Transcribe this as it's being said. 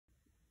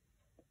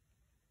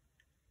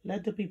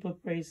Let the people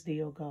praise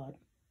thee, O God.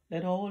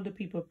 Let all the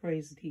people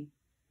praise thee.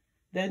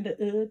 Then the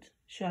earth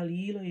shall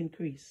yield or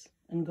increase,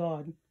 and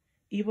God,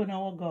 even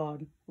our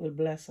God, will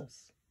bless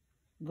us.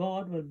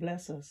 God will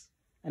bless us,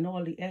 and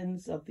all the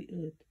ends of the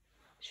earth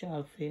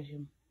shall fear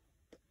him.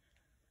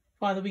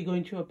 Father, we're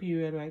going through a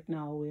period right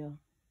now where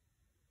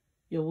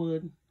your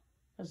word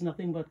has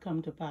nothing but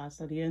come to pass.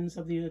 At the ends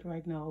of the earth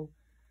right now,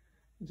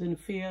 it's in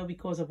fear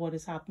because of what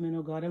is happening,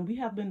 oh God. And we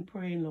have been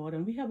praying, Lord,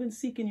 and we have been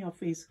seeking your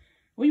face.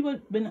 We've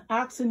been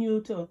asking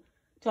you to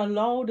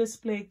allow this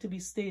plague to be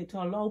stayed,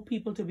 to allow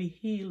people to be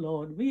healed,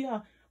 Lord.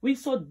 We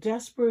so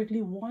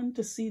desperately want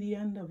to see the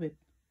end of it.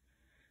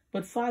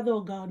 But Father,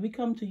 oh God, we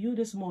come to you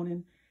this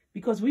morning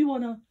because we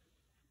want to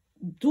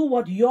do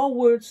what your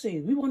word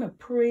says. We want to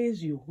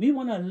praise you. We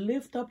want to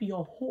lift up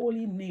your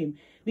holy name.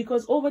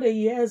 Because over the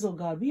years, oh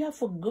God, we have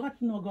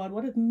forgotten, oh God,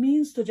 what it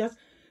means to just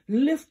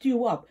lift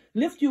you up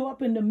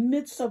in the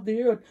midst of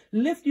the earth,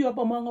 lift you up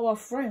among our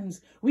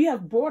friends. We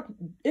have brought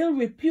ill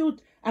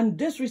repute and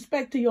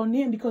disrespect to your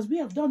name because we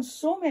have done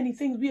so many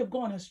things. We have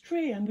gone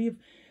astray, and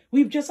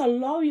we've just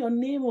allowed your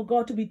name, oh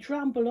God, to be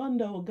trampled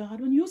under, oh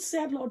God. When you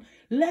said, Lord,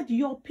 let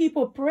your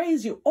people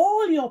praise you,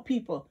 all your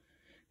people,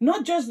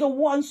 not just the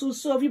ones who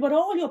serve you, but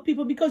all your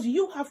people, because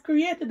you have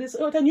created this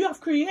earth and you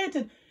have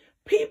created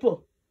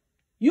people.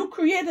 You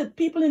created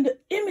people in the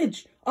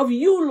image of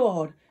you,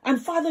 Lord. And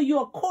Father, you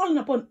are calling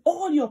upon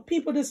all your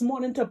people this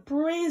morning to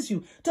praise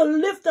you, to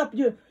lift up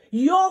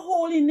your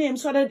holy name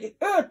so that the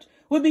earth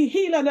will be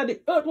healed and that the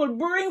earth will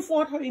bring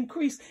forth her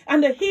increase,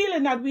 and the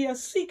healing that we are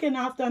seeking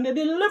after and the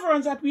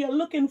deliverance that we are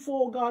looking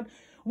for, God.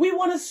 We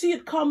want to see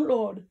it come,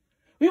 Lord.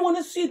 We want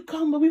to see it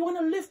come, but we want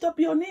to lift up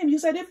your name. You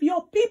said if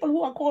your people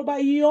who are called by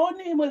your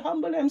name will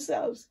humble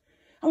themselves.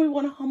 And we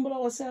want to humble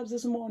ourselves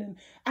this morning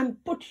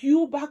and put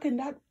you back in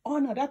that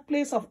honor, that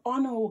place of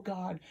honor, oh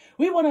God.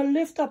 We want to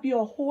lift up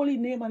your holy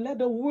name and let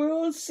the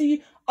world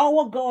see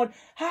our God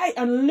high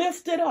and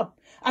lift it up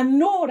and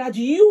know that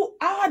you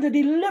are the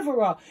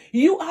deliverer,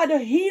 you are the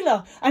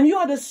healer, and you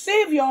are the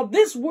savior of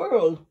this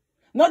world.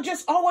 Not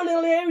just our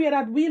little area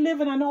that we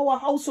live in and our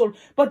household,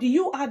 but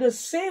you are the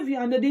savior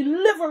and the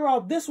deliverer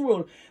of this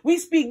world. We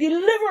speak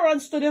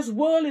deliverance to this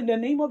world in the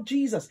name of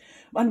Jesus.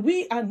 And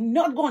we are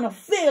not going to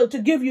fail to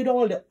give you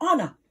all the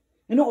honor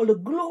and all the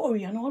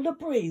glory and all the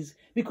praise,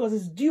 because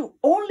it's due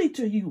only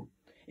to you.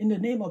 In the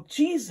name of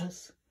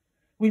Jesus,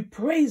 we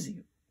praise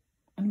you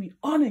and we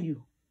honor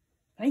you.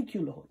 Thank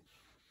you, Lord.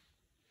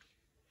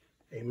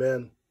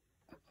 Amen.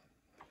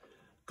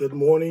 Good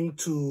morning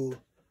to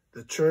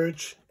the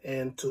church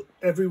and to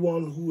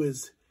everyone who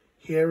is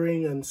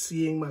hearing and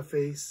seeing my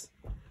face.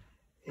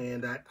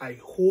 And I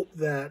hope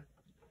that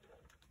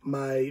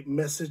my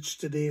message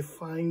today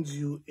finds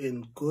you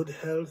in good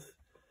health,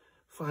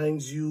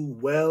 finds you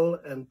well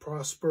and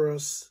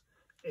prosperous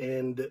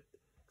and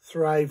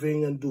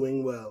thriving and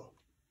doing well.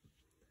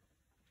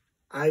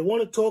 I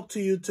want to talk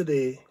to you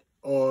today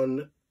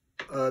on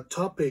a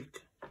topic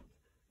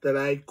that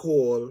I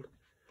call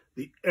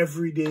the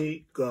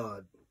everyday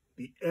God.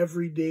 The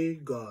everyday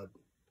God.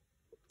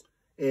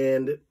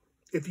 And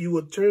if you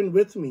would turn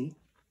with me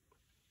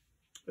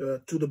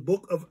to the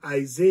book of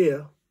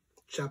Isaiah,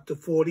 chapter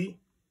 40,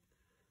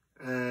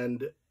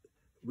 and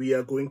we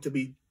are going to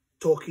be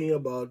talking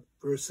about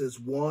verses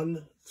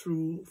 1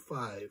 through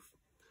 5.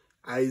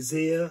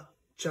 Isaiah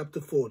chapter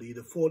 40,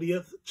 the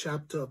 40th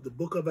chapter of the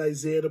book of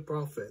Isaiah the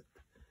prophet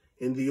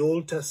in the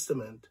Old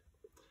Testament,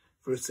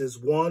 verses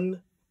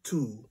 1,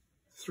 2,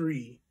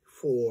 3,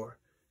 4,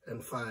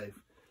 and 5.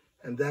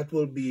 And that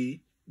will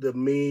be the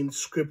main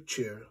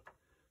scripture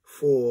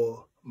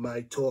for my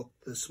talk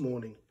this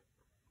morning.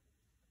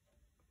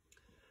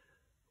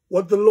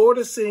 What the Lord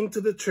is saying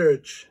to the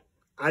church,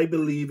 I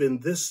believe in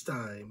this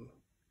time,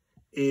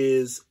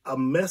 is a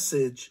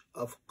message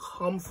of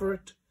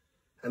comfort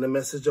and a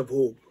message of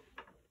hope.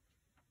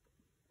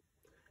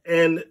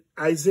 And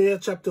Isaiah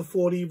chapter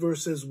 40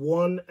 verses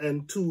 1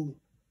 and 2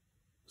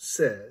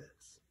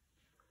 says,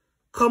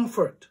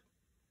 Comfort,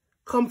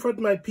 comfort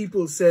my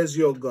people, says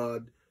your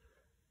God.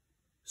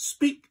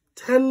 Speak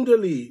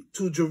tenderly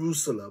to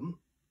Jerusalem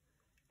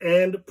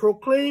and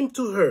proclaim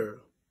to her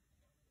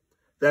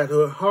that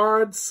her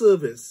hard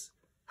service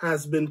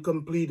has been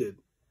completed.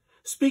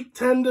 Speak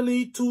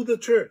tenderly to the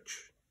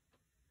church.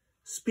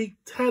 Speak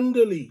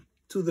tenderly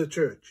to the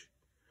church.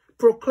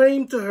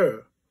 Proclaim to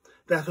her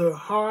that her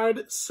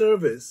hard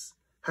service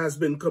has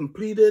been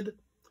completed,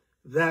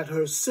 that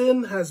her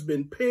sin has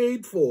been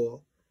paid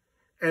for,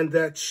 and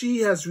that she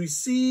has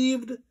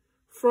received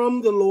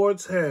from the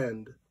Lord's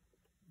hand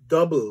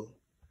double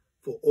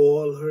for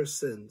all her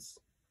sins.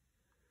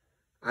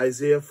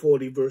 Isaiah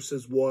 40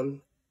 verses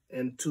 1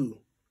 and 2.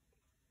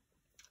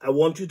 I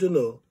want you to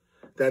know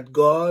that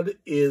God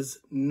is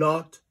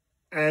not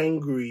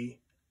angry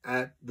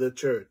at the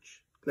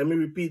church. Let me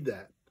repeat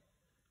that.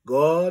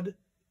 God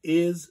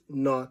is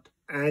not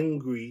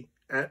angry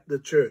at the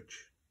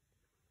church.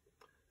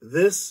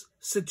 This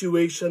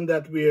situation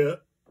that we're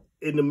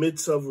in the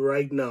midst of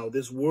right now,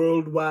 this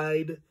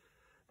worldwide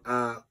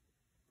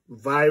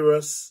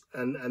virus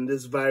and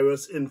this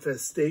virus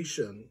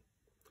infestation,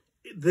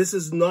 this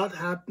is not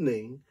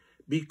happening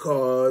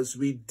because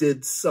we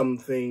did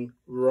something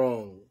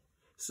wrong.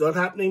 It's not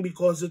happening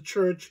because the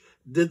church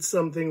did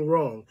something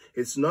wrong.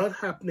 It's not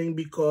happening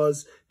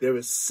because there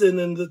is sin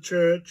in the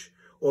church,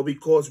 or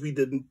because we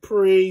didn't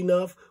pray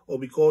enough, or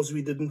because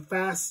we didn't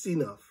fast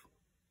enough.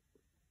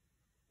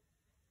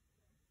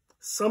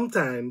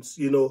 Sometimes,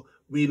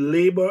 we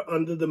labor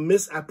under the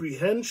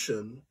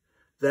misapprehension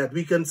that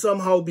we can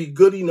somehow be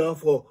good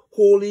enough, or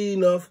holy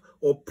enough,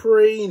 or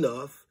pray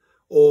enough,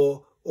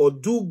 or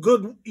do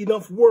good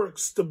enough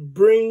works to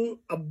bring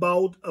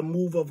about a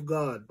move of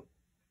God.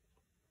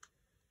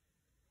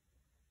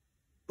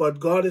 But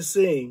God is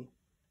saying,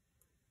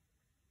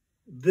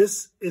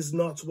 this is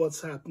not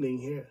what's happening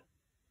here.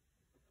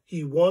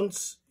 He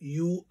wants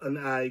you and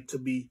I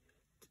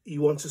he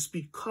wants to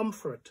speak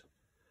comfort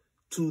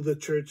to the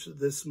church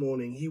this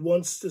morning. He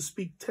wants to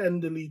speak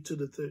tenderly to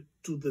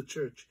the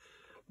church.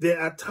 There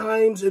are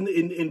times in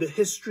the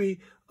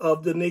history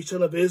of the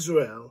nation of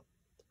Israel,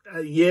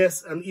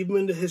 yes, and even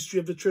in the history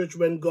of the church,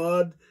 when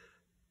God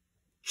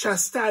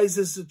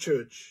chastises the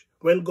church,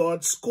 when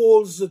God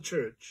scolds the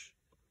church.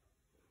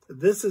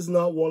 This is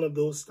not one of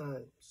those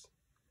times.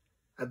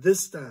 At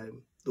this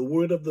time, the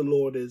word of the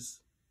Lord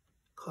is,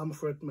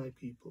 comfort my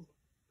people.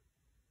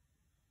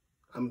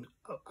 I'm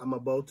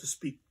about to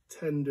speak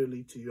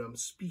tenderly to you. I'm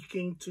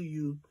speaking to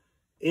you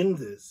in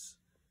this,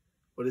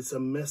 but it's a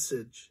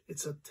message.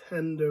 It's a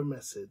tender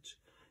message.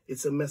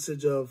 It's a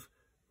message of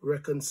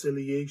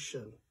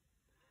reconciliation.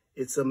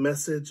 It's a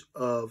message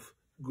of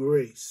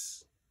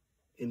grace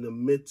in the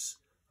midst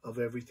of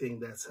everything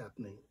that's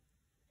happening.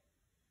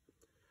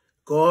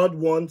 God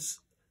wants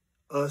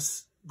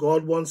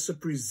to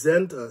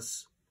present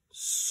us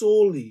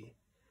solely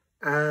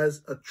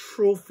as a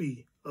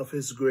trophy of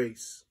his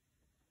grace,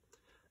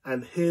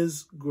 and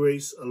his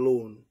grace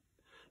alone.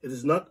 It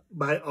is not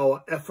by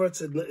our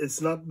efforts, it's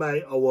not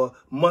by our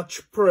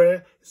much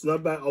prayer, it's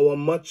not by our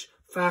much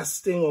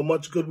fasting or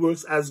much good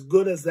works, as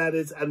good as that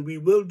is, and we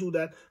will do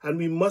that, and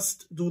we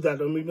must do that,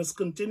 and we must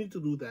continue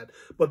to do that.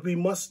 But we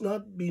must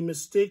not be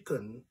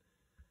mistaken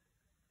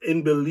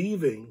in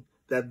believing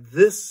that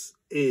this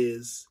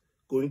is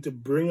going to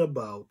bring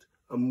about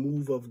a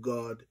move of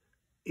God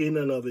in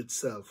and of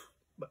itself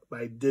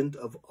by dint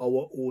of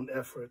our own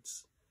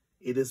efforts.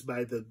 It is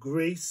by the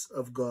grace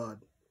of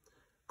God.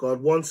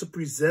 God wants to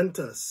present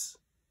us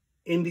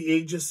in the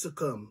ages to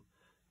come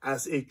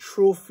as a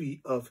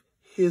trophy of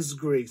his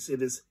grace.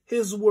 It is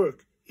his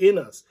work in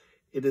us.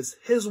 It is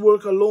his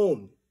work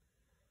alone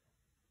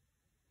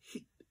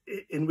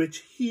in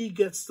which he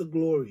gets the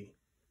glory.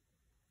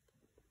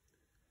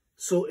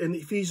 So in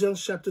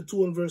Ephesians chapter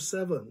 2 and verse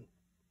 7,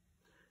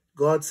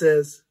 God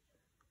says,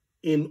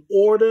 in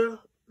order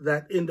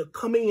that in the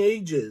coming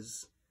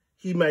ages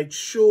he might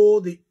show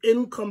the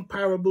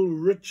incomparable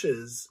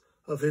riches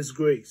of his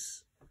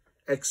grace,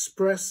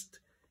 expressed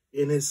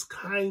in his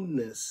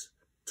kindness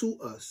to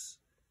us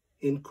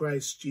in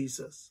Christ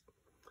Jesus.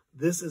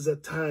 This is a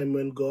time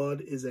when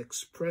God is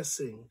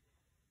expressing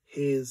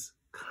his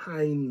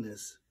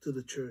kindness to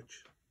the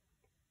church.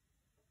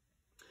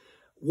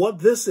 What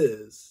this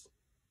is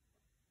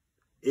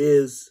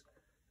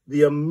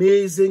the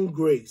amazing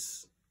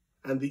grace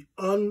and the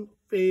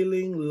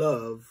unfailing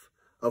love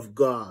of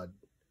God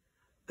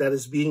that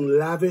is being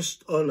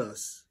lavished on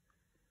us,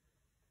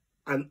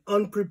 an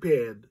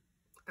unprepared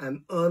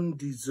and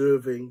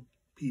undeserving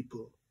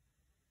people.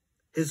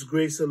 His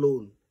grace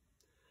alone.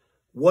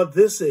 What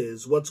this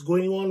is, what's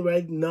going on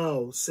right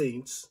now,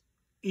 saints,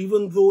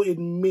 even though it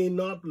may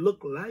not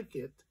look like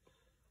it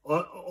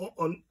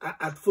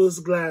at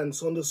first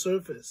glance on the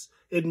surface,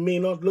 it may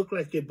not look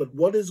like it, but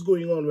what is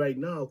going on right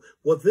now,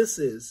 what this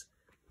is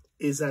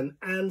an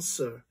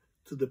answer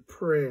to the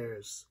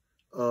prayers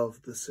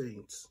of the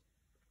saints.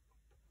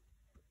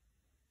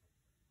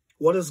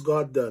 What has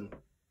God done?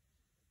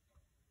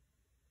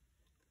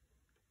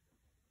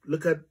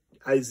 Look at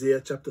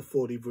Isaiah chapter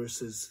 40,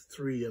 verses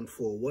 3 and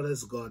 4. What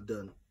has God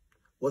done?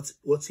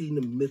 What's he in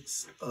the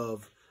midst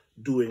of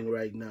doing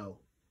right now?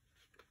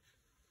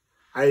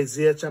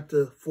 Isaiah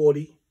chapter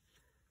 40,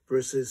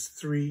 verses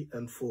 3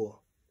 and 4.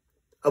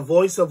 A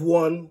voice of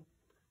one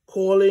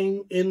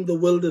calling in the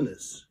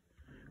wilderness,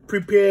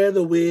 prepare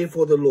the way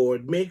for the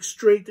Lord, make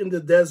straight in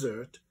the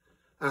desert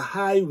a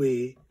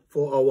highway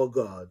for our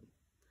God.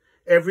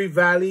 Every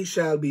valley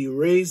shall be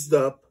raised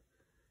up,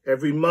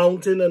 every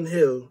mountain and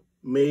hill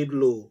made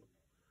low.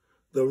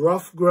 The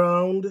rough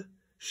ground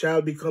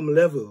shall become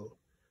level,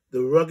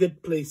 the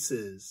rugged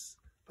places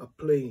a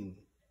plain.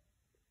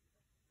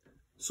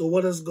 So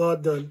what has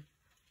God done?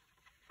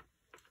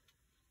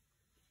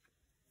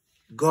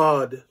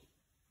 God,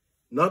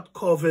 not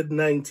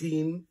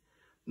COVID-19,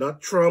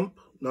 not Trump,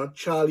 not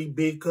Charlie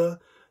Baker,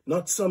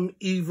 not some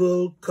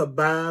evil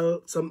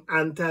cabal, some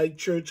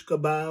anti-church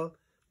cabal.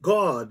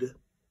 God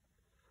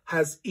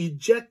has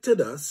ejected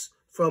us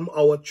from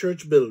our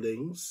church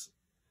buildings.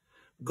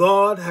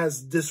 God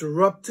has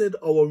disrupted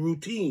our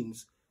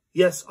routines.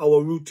 Yes,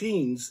 our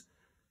routines.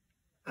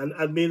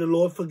 And may the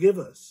Lord forgive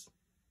us.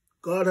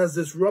 God has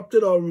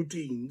disrupted our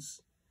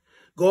routines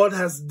God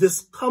has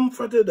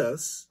discomforted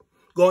us.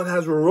 God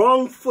has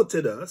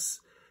wrong-footed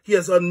us. He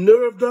has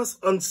unnerved us,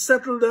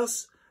 unsettled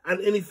us, and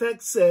in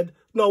effect said,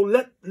 now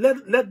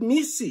let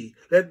me see,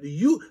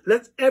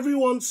 let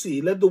everyone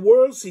see, let the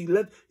world see,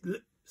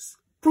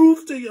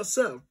 prove to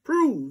yourself,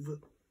 prove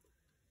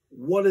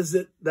what is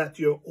it that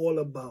you're all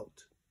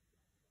about.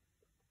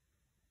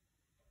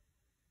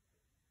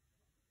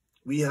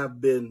 We have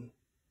been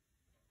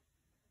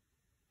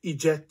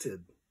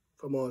ejected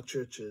from our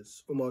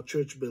churches, from our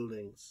church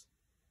buildings.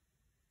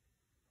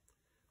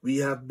 We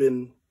have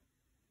been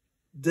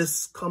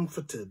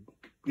discomforted.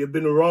 We have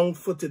been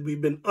wrong-footed.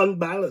 We've been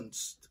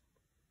unbalanced.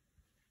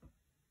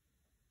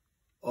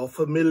 Our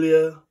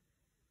familiar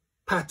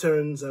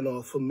patterns and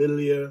our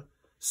familiar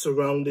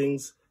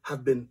surroundings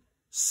have been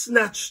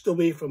snatched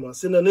away from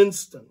us in an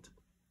instant.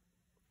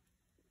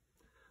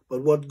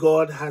 But what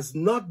God has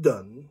not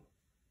done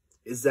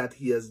is that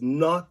he has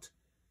not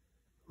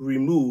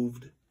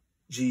removed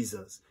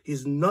Jesus.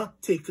 He's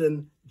not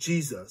taken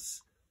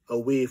Jesus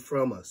away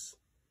from us.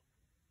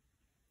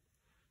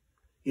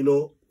 You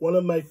know, one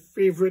of my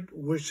favorite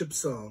worship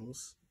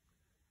songs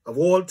of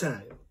all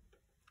time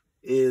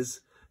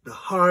is The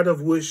Heart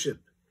of Worship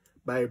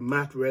by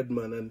Matt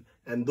Redman.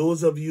 And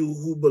those of you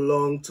who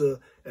belong to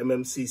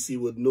MMCC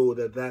would know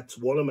that that's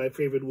one of my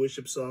favorite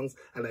worship songs.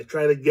 And I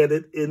try to get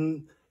it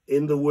in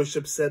the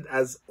worship set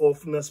as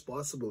often as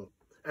possible.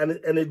 And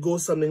it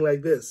goes something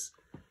like this.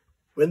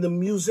 When the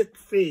music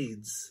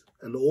fades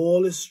and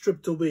all is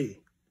stripped away,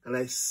 and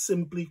I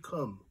simply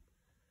come.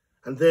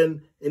 And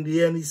then in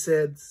the end he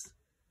says,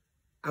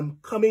 I'm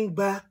coming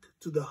back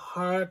to the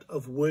heart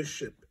of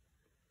worship,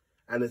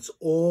 and it's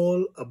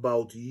all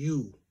about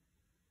you.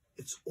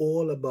 It's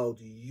all about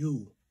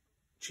you,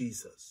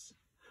 Jesus.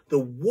 The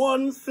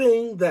one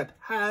thing that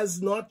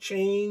has not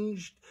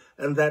changed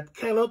and that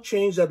cannot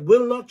change, that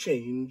will not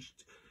change,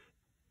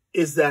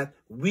 is that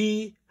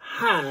we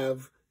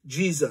have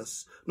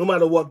Jesus. No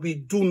matter what we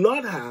do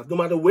not have, no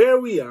matter where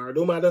we are,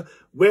 no matter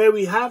where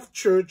we have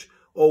church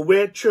or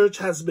where church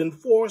has been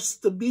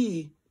forced to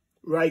be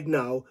right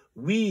now,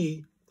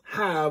 we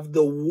have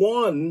the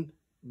one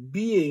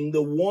being,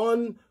 the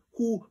one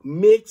who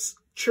makes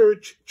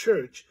church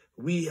church.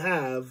 We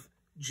have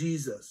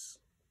Jesus.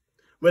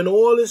 When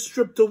all is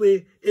stripped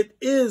away, it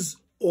is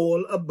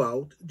all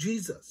about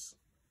Jesus.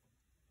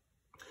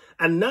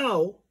 And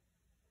now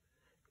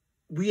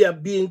we are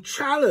being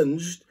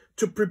challenged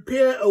to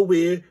prepare a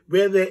way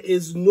where there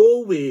is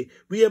no way.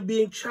 We are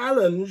being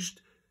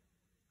challenged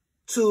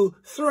to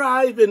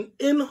thrive in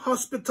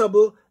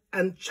inhospitable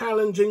and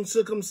challenging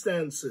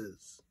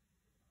circumstances.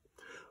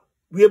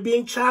 We are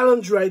being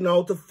challenged right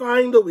now to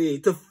find a way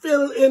to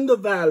fill in the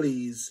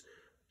valleys,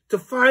 to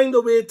find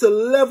a way to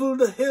level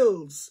the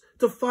hills,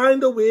 to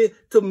find a way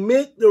to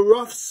make the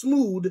rough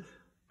smooth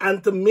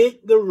and to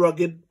make the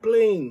rugged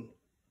plain.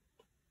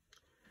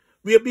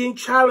 We are being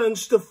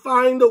challenged to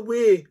find a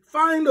way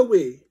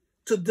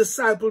to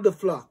disciple the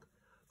flock.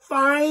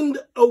 Find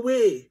a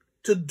way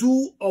to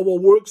do our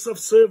works of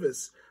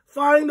service.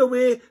 Find a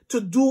way to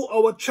do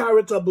our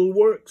charitable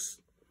works.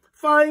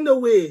 Find a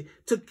way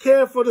to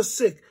care for the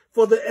sick,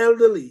 for the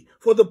elderly,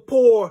 for the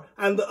poor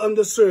and the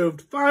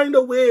underserved. Find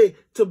a way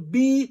to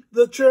be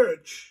the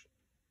church,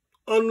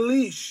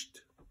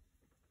 unleashed,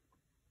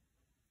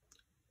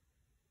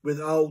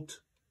 without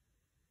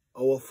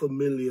our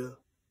familiar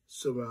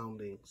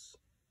surroundings.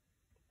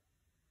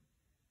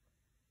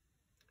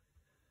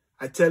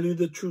 I tell you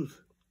the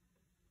truth,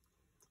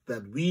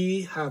 that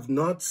we have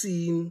not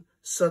seen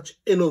such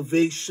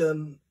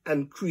innovation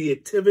and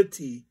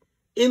creativity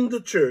in the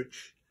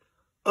church,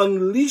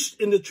 unleashed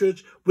in the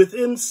church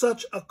within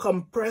such a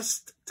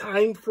compressed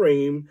time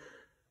frame,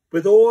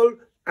 with all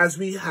as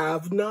we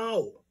have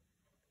now.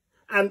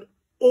 And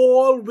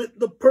all with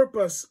the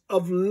purpose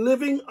of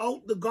living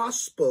out the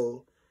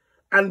gospel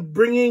and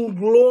bringing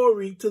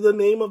glory to the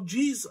name of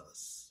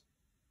Jesus.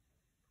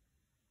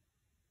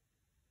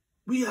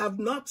 We have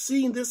not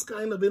seen this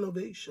kind of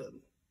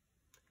innovation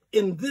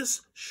in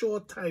this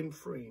short time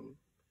frame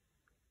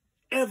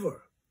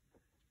ever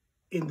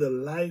in the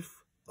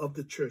life of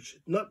the church.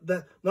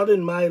 Not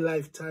in my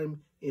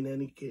lifetime in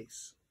any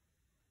case.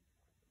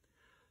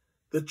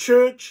 The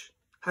church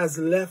has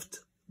left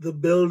the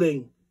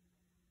building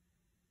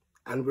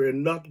and we're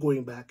not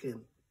going back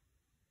in.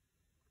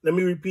 Let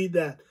me repeat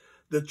that.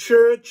 The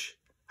church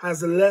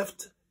has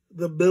left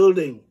the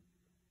building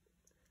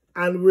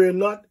and we're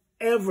not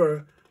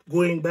ever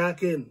going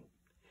back in.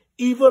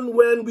 Even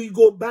when we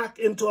go back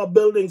into our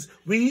buildings,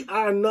 we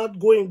are not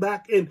going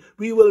back in.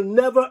 We will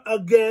never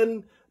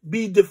again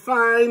be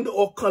defined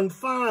or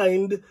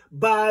confined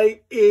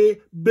by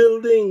a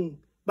building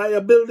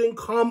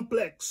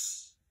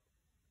complex,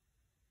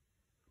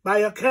 by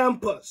a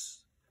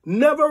campus.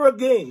 Never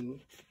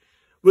again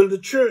will the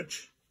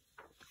church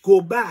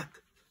go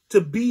back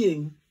to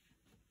being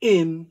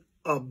in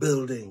a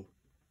building.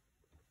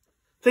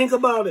 Think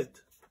about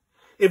it.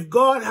 If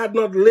God had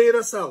not laid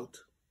us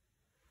out,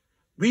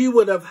 we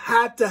would have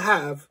had to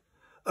have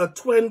a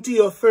 20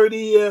 or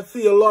 30-year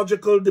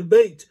theological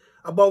debate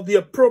about the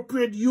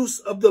appropriate use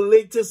of the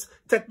latest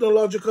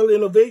technological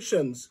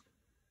innovations.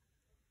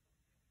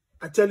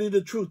 I tell you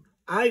the truth,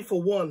 I,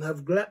 for one,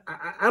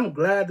 I'm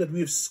glad that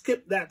we've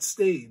skipped that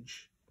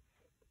stage.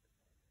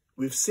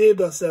 We've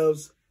saved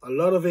ourselves a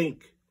lot of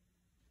ink.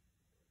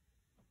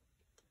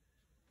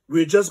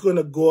 We're just going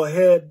to go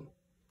ahead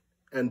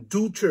and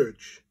do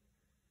church,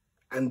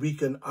 and we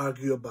can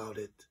argue about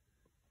it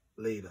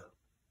later.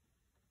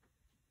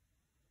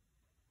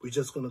 We're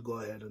just going to go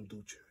ahead and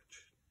do church.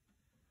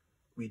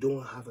 We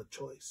don't have a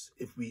choice.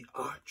 If we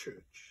are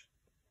church,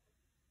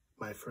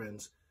 my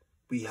friends,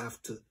 we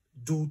have to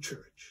do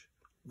church,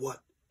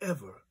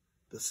 whatever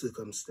the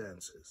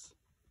circumstances.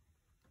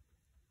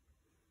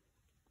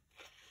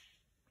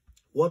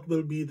 What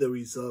will be the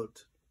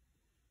result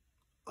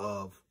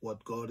of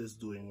what God is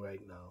doing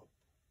right now?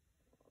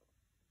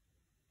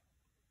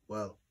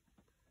 Well,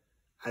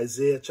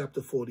 Isaiah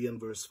chapter 40 and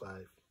verse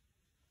 5.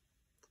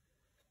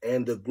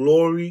 And the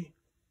glory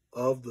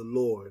of the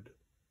Lord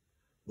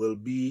will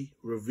be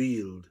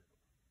revealed,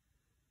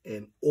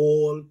 and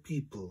all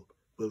people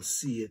will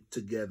see it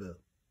together.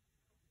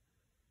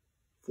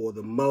 For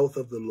the mouth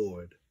of the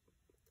Lord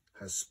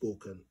has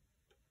spoken.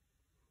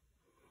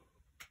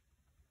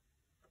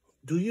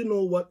 Do you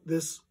know what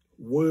this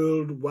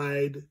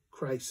worldwide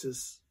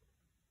crisis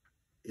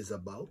is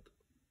about?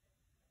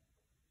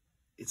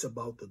 It's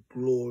about the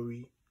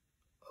glory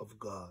of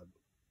God.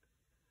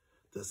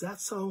 Does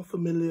that sound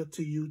familiar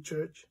to you,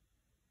 church?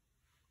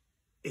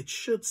 It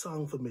should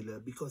sound familiar,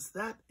 because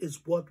that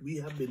is what we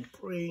have been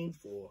praying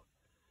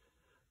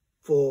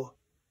for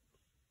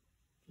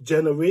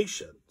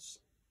generations.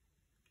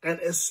 And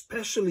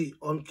especially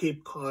on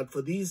Cape Cod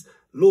for these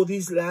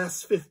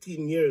last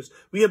 15 years,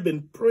 we have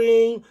been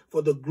praying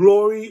for the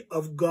glory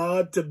of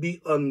God to be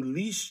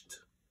unleashed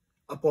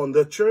upon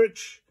the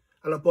church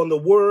and upon the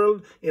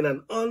world in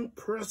an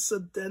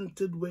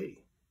unprecedented way,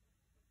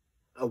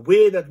 a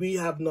way that we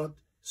have not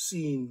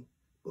seen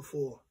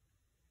before.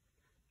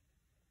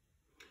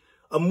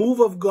 A move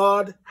of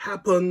God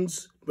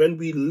happens when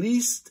we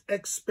least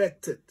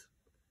expect it,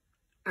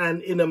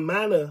 and in a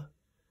manner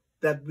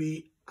that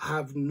we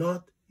have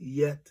not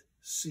yet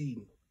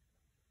seen.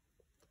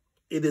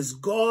 It is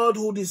God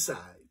who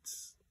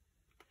decides,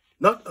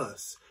 not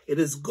us. It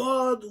is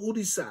God who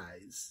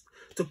decides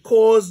to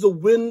cause the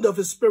wind of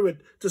his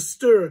Spirit to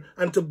stir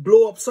and to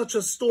blow up such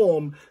a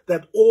storm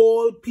that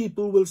all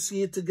people will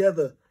see it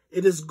together.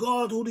 It is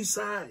God who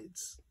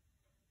decides.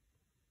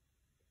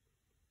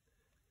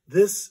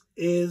 This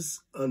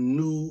is a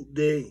new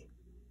day.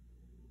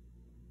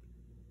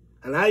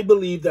 And I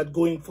believe that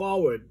going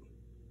forward,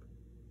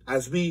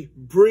 as we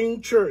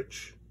bring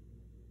church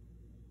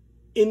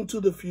into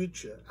the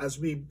future, as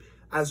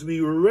we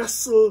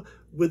wrestle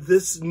with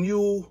this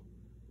new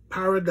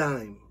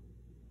paradigm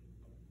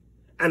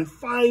and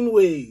find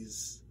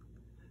ways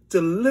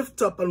to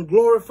lift up and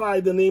glorify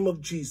the name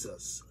of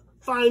Jesus,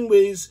 find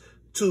ways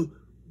to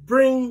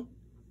bring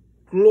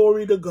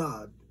glory to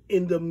God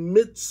in the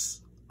midst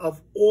of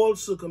all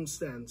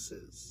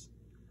circumstances,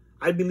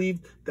 I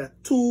believe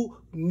that two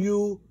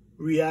new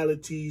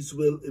realities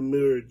will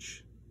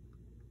emerge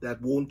that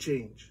won't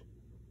change.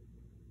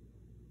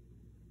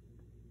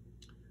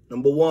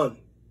 Number one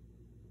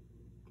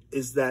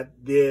is that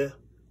there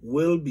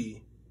will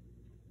be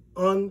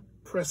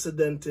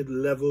unprecedented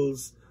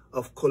levels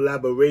of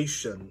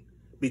collaboration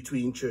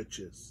between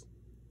churches.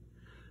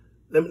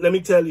 Let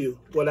me tell you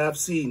what I've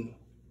seen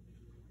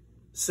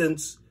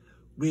since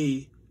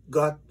we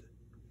got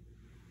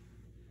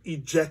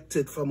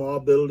ejected from our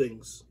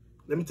buildings.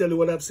 Let me tell you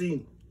what I've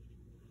seen.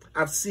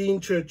 I've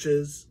seen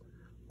churches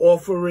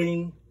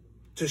offering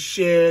to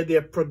share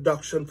their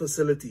production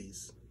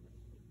facilities.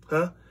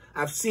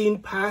 I've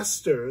seen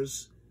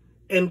pastors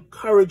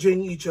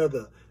encouraging each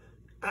other.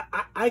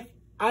 I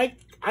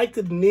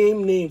could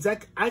name names.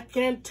 I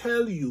can't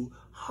tell you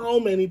how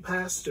many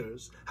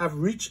pastors have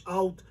reached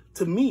out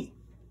to me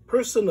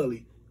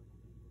personally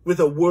with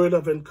a word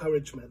of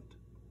encouragement.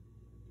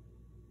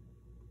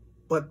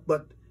 But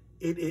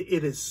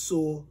it is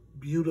so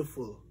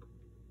beautiful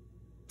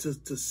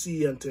to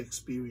see and to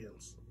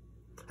experience.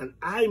 And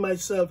I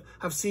myself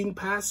have seen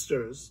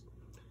pastors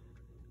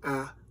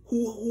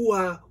who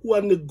are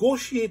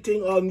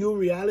negotiating our new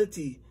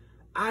reality.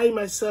 I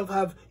myself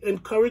have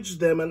encouraged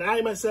them, and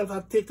I myself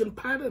have taken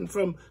pattern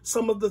from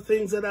some of the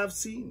things that I've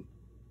seen.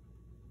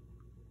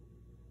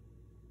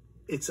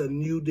 It's a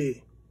new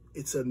day.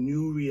 It's a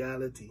new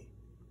reality.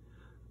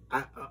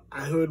 I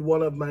heard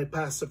one of my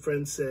pastor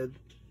friends said,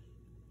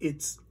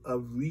 it's a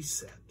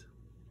reset.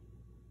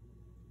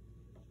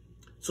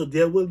 So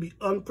there will be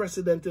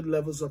unprecedented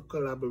levels of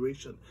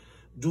collaboration.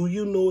 Do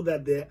you know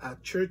that there are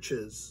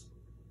churches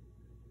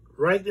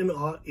right in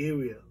our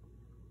area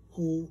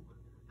who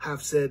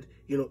have said,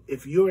 you know,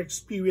 if you're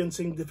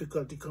experiencing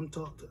difficulty, come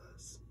talk to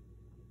us.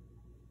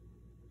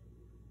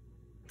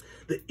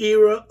 The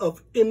era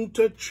of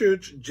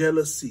inter-church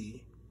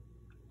jealousy,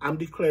 I'm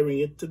declaring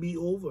it to be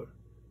over.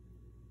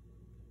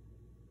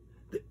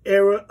 The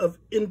era of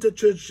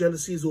inter-church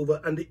jealousy is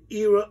over, and the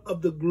era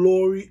of the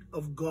glory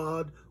of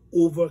God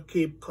over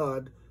Cape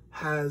Cod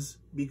has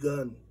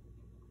begun.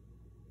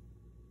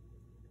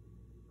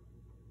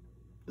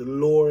 The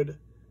Lord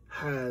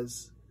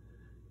has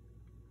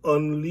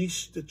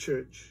unleashed the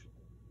church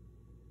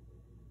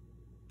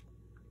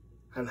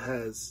and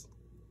has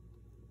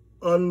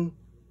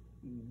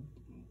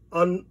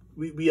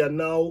we are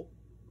now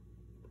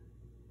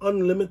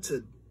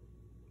unlimited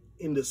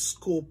in the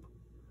scope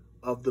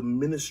of the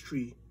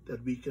ministry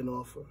that we can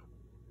offer,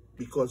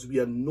 because we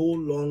are no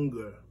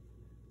longer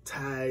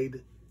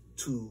tied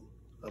to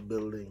a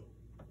building.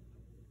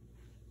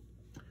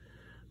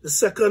 The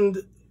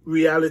second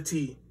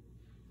reality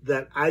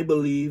that I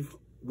believe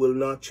will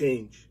not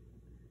change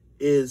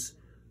is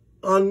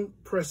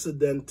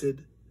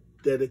unprecedented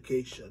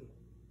dedication.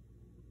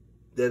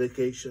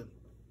 Dedication.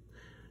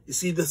 You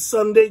see, the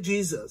Sunday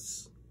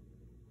Jesus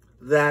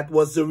that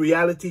was the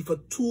reality for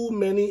too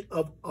many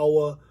of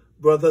our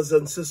brothers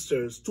and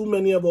sisters, too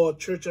many of our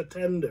church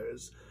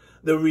attenders,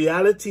 the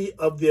reality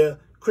of their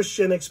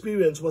Christian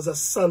experience was a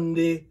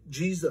Sunday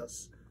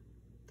Jesus.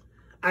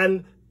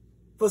 And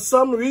for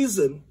some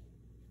reason,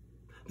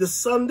 the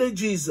Sunday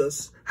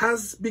Jesus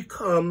has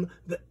become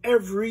the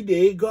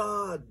everyday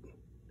God.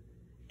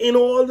 In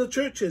all the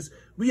churches,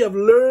 we are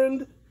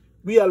learning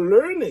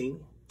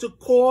to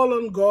call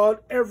on God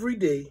every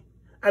day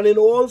and in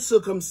all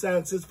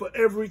circumstances for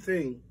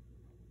everything.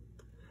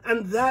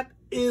 And that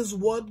is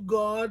what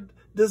God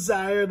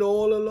desired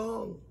all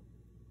along.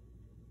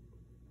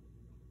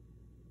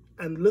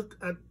 And look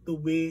at the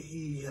way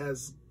he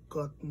has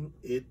gotten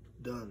it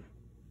done.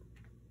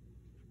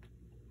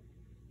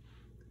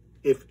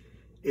 If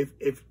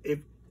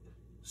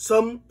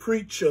some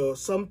preacher,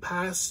 some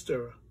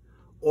pastor,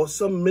 or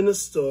some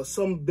minister, or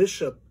some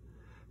bishop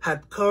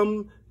had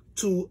come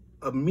to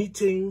a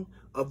meeting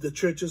of the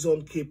churches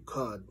on Cape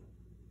Cod,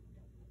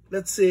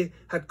 let's say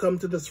had come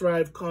to the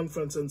Thrive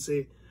Conference and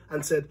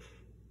said,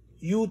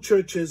 you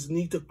churches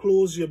need to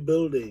close your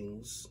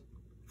buildings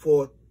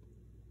for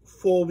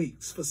 4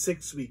 weeks, for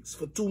 6 weeks,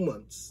 for 2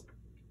 months,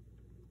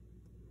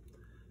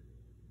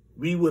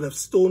 we would have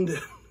stoned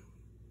him.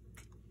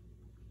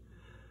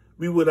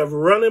 We would have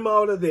run him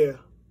out of there,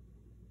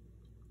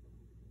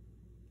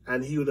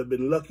 and he would have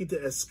been lucky to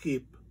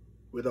escape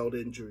without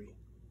injury.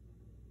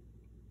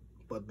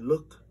 But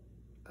look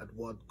at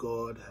what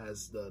God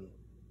has done.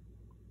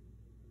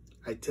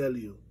 I tell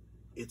you,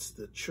 it's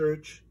the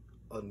church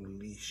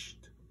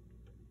unleashed.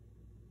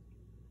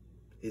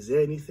 Is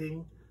there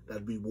anything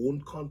that we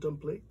won't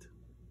contemplate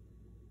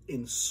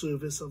in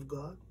service of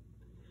God?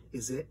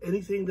 Is there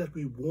anything that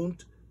we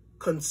won't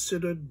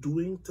consider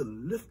doing to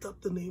lift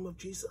up the name of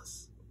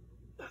Jesus?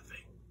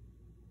 Nothing.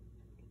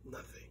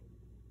 Nothing.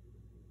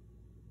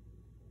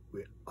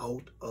 We're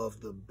out of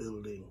the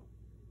building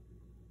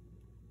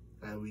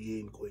and we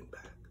ain't going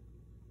back.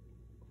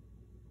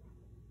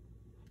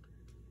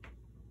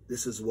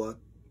 This is what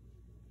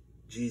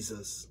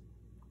Jesus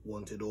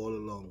wanted all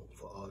along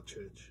for our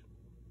church.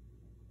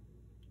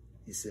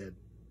 He said,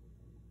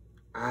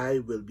 I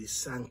will be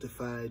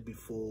sanctified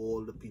before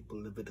all the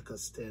people,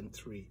 Leviticus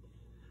 10:3,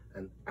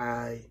 and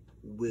I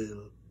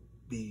will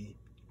be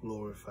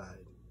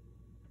glorified.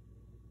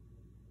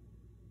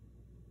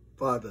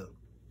 Father,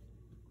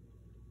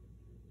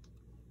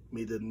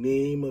 may the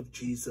name of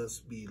Jesus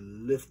be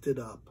lifted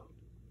up.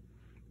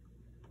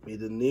 May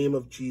the name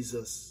of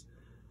Jesus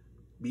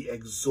be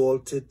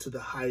exalted to the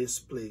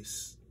highest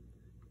place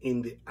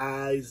in the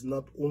eyes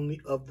not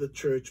only of the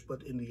church,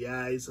 but in the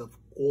eyes of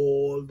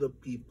all the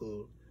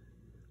people.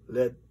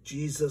 Let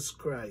Jesus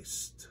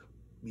Christ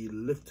be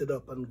lifted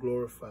up and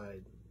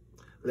glorified.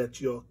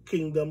 Let your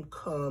kingdom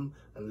come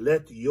and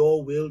let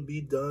your will be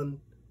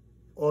done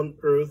on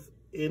earth,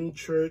 in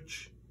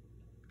church,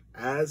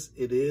 as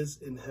it is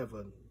in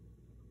heaven.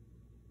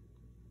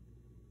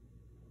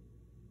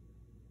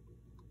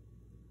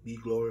 Be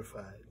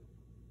glorified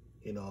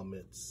in our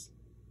midst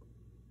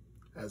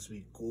as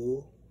we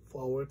go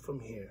forward from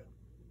here.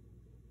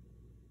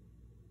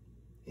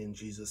 In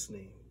Jesus'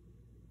 name,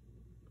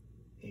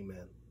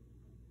 amen.